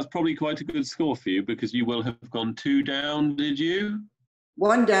 Oh, so that's probably quite a good score for you because you will have gone 2 down, did you?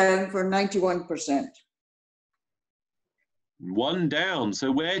 1 down for 91%. 1 down.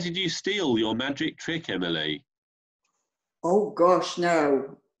 So where did you steal your magic trick, Emily? Oh gosh,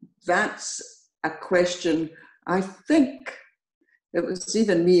 no, that's a question. I think it was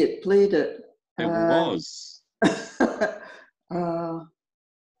even me that played it. It was.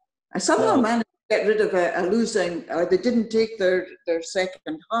 I somehow managed to get rid of a losing, they didn't take their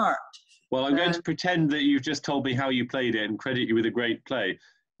second heart. Well, I'm going to pretend that you've just told me how you played it and credit you with a great play.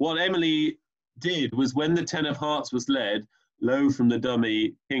 What Emily did was when the 10 of hearts was led, low from the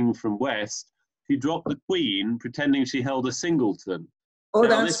dummy, king from West, she dropped the queen, pretending she held a singleton. Oh,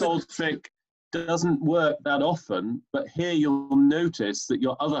 now, this old trick doesn't work that often, but here you'll notice that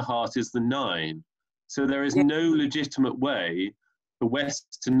your other heart is the 9. So there is no legitimate way for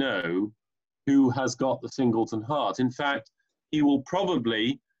West to know who has got the singleton heart. In fact, he will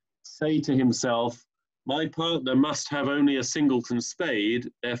probably say to himself, my partner must have only a singleton spade,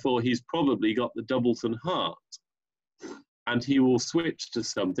 therefore he's probably got the doubleton heart. And he will switch to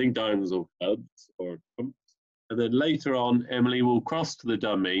something, diamonds or clubs or trumps. And then later on, Emily will cross to the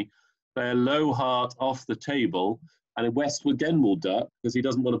dummy, play a low heart off the table, and West again will duck because he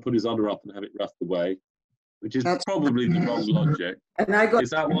doesn't want to put his honor up and have it roughed away, which is probably the wrong logic. And I got,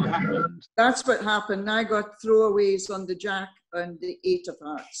 is that what happened? That's what happened. I got throwaways on the jack and the 8 of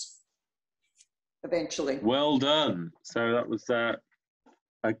hearts. Eventually. Well done. So that was a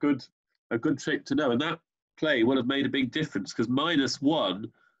good trick to know, and that play would have made a big difference because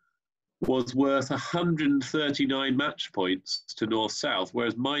 -1 was worth 139 match points to North-South,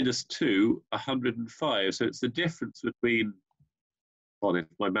 whereas -2, 105. So it's the difference between, well, if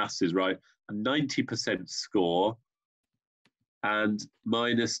my maths is right, a 90% score, and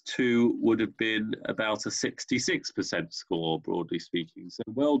 -2 would have been about a 66% score, broadly speaking. So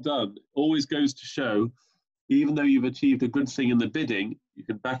well done. Always goes to show, even though you've achieved a good thing in the bidding, you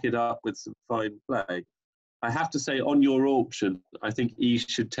can back it up with some fine play. I have to say, on your auction, I think E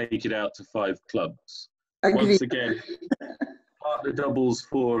should take it out to 5 clubs. Once again, partner doubles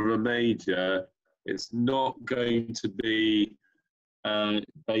 4 of a major. It's not going to be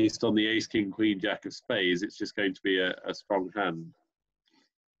based on the ace, king, queen, jack of spades. It's just going to be a strong hand.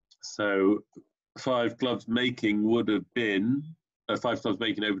 So 5 clubs making would have been, 5 clubs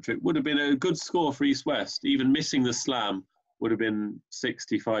making over trip would have been a good score for East West. Even missing the slam would have been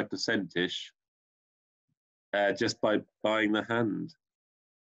 65%-ish. Just by buying the hand.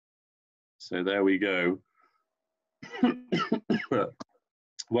 So there we go.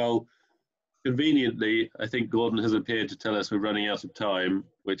 Well, conveniently, I think Gordon has appeared to tell us we're running out of time,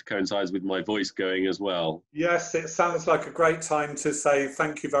 which coincides with my voice going as well. Yes, it sounds like a great time to say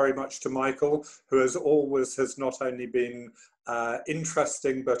thank you very much to Michael, who as always has not only been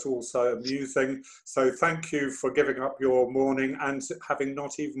interesting but also amusing. So thank you for giving up your morning and having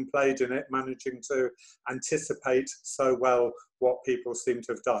not even played in it, managing to anticipate so well what people seem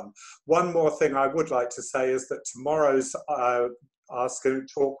to have done. One more thing I would like to say is that tomorrow's Ask and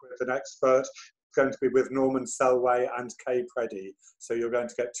Talk with an Expert is going to be with Norman Selway and Kay Preddy. So you're going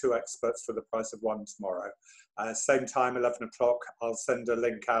to get 2 experts for the price of 1 tomorrow. Same time, 11 o'clock, I'll send a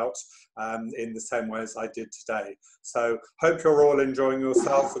link out in the same way as I did today. So hope you're all enjoying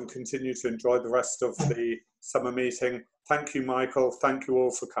yourself and continue to enjoy the rest of the summer meeting. Thank you, Michael. Thank you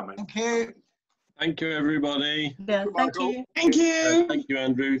all for coming. Thank you. Thank you, everybody. Yeah, thank you. Thank you. Thank you,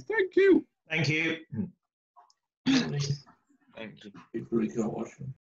 Andrew. Thank you. Thank you. Thank you.